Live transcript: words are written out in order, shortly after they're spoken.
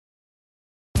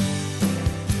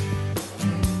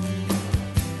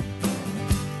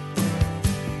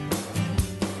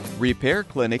Repair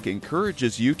Clinic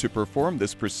encourages you to perform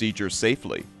this procedure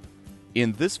safely.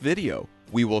 In this video,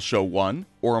 we will show one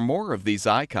or more of these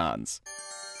icons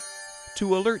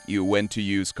to alert you when to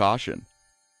use caution.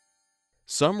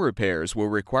 Some repairs will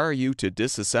require you to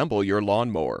disassemble your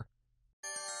lawnmower.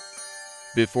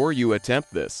 Before you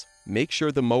attempt this, make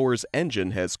sure the mower's engine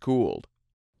has cooled,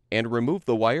 and remove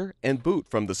the wire and boot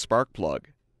from the spark plug.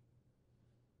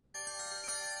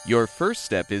 Your first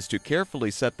step is to carefully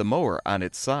set the mower on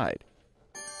its side.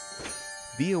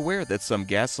 Be aware that some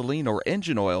gasoline or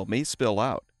engine oil may spill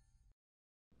out.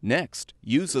 Next,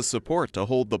 use a support to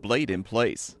hold the blade in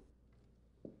place.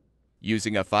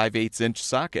 Using a 5/8"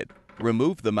 socket,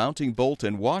 remove the mounting bolt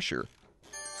and washer.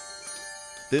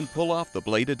 Then pull off the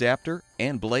blade adapter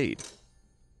and blade.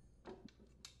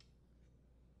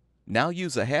 Now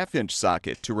use a 1/2"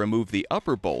 socket to remove the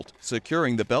upper bolt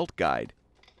securing the belt guide.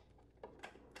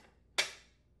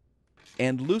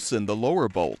 And loosen the lower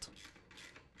bolt.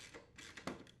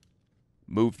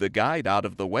 Move the guide out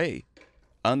of the way,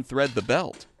 unthread the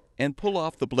belt, and pull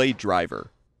off the blade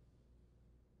driver.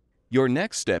 Your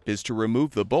next step is to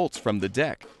remove the bolts from the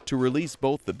deck to release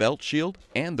both the belt shield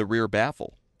and the rear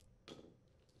baffle.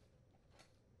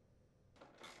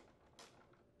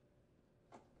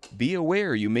 Be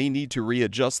aware you may need to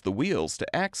readjust the wheels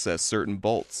to access certain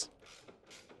bolts.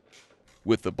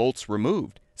 With the bolts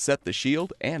removed, set the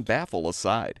shield and baffle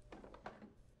aside.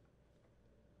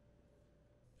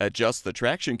 Adjust the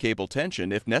traction cable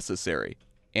tension if necessary,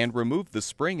 and remove the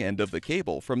spring end of the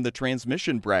cable from the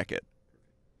transmission bracket.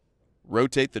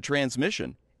 Rotate the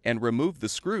transmission and remove the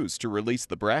screws to release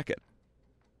the bracket.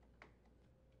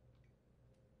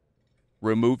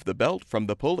 Remove the belt from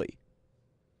the pulley.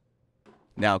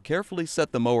 Now carefully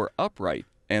set the mower upright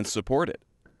and support it.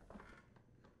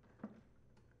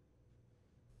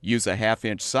 Use a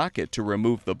 1/2" socket to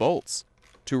remove the bolts,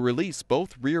 to release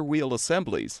both rear wheel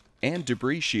assemblies and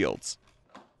debris shields.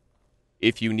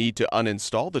 If you need to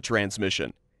uninstall the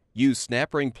transmission, use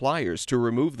snap ring pliers to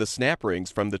remove the snap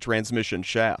rings from the transmission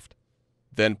shaft.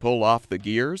 Then pull off the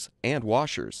gears and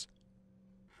washers.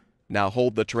 Now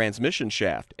hold the transmission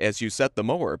shaft as you set the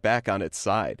mower back on its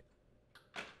side.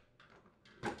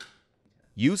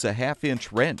 Use a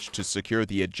 1/2" wrench to secure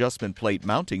the adjustment plate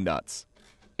mounting nuts,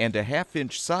 and a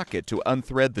 1/2" socket to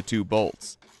unthread the two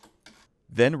bolts.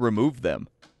 Then remove them.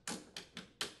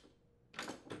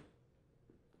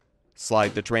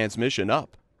 Slide the transmission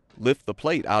up, lift the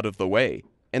plate out of the way,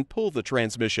 and pull the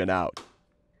transmission out.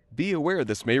 Be aware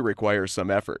this may require some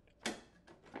effort.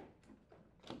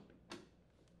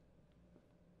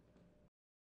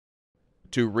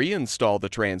 To reinstall the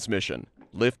transmission,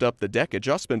 lift up the deck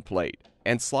adjustment plate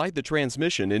and slide the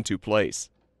transmission into place.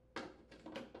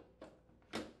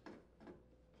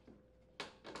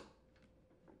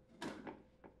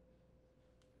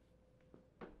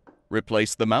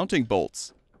 Replace the mounting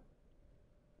bolts.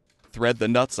 Thread the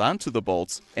nuts onto the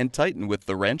bolts and tighten with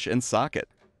the wrench and socket.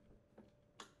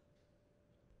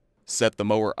 Set the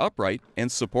mower upright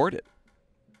and support it.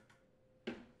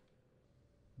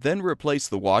 Then replace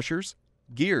the washers,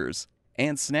 gears,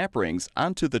 and snap rings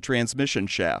onto the transmission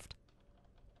shaft.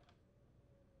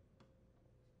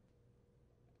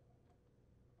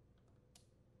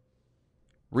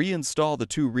 Reinstall the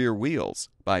two rear wheels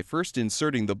by first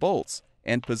inserting the bolts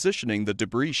and positioning the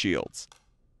debris shields.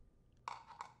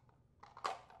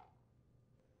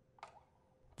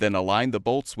 Then align the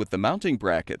bolts with the mounting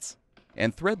brackets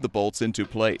and thread the bolts into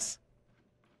place.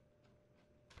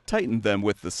 Tighten them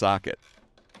with the socket.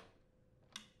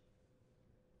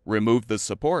 Remove the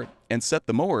support and set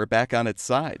the mower back on its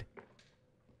side.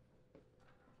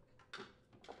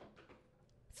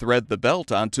 Thread the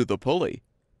belt onto the pulley,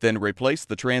 then replace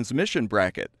the transmission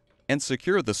bracket and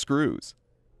secure the screws.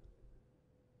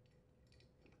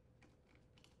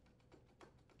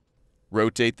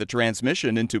 Rotate the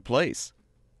transmission into place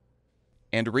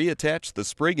and reattach the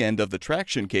spring end of the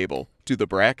traction cable to the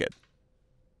bracket.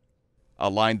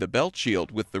 Align the belt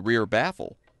shield with the rear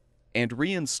baffle and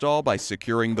reinstall by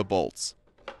securing the bolts.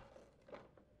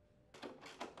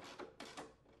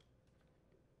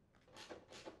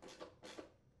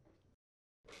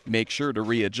 Make sure to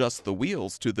readjust the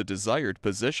wheels to the desired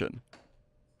position.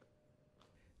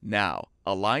 Now,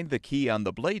 align the key on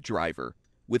the blade driver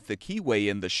with the keyway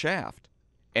in the shaft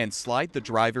and slide the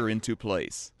driver into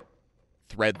place.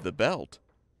 Thread the belt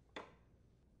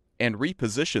and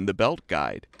reposition the belt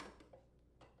guide.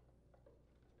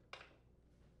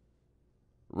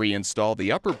 Reinstall the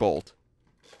upper bolt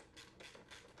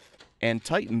and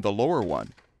tighten the lower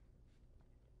one.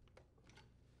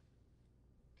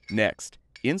 Next,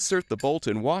 insert the bolt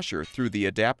and washer through the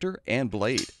adapter and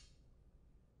blade.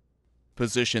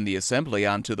 Position the assembly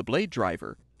onto the blade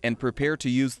driver and prepare to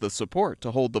use the support to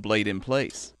hold the blade in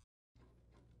place.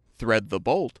 Thread the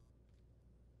bolt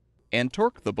and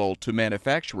torque the bolt to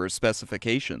manufacturer's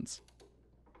specifications.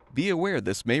 Be aware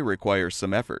this may require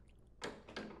some effort.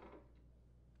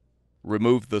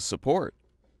 Remove the support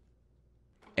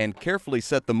and carefully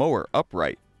set the mower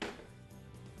upright.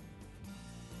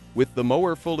 With the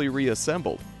mower fully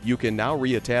reassembled, you can now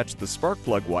reattach the spark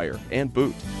plug wire and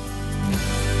boot.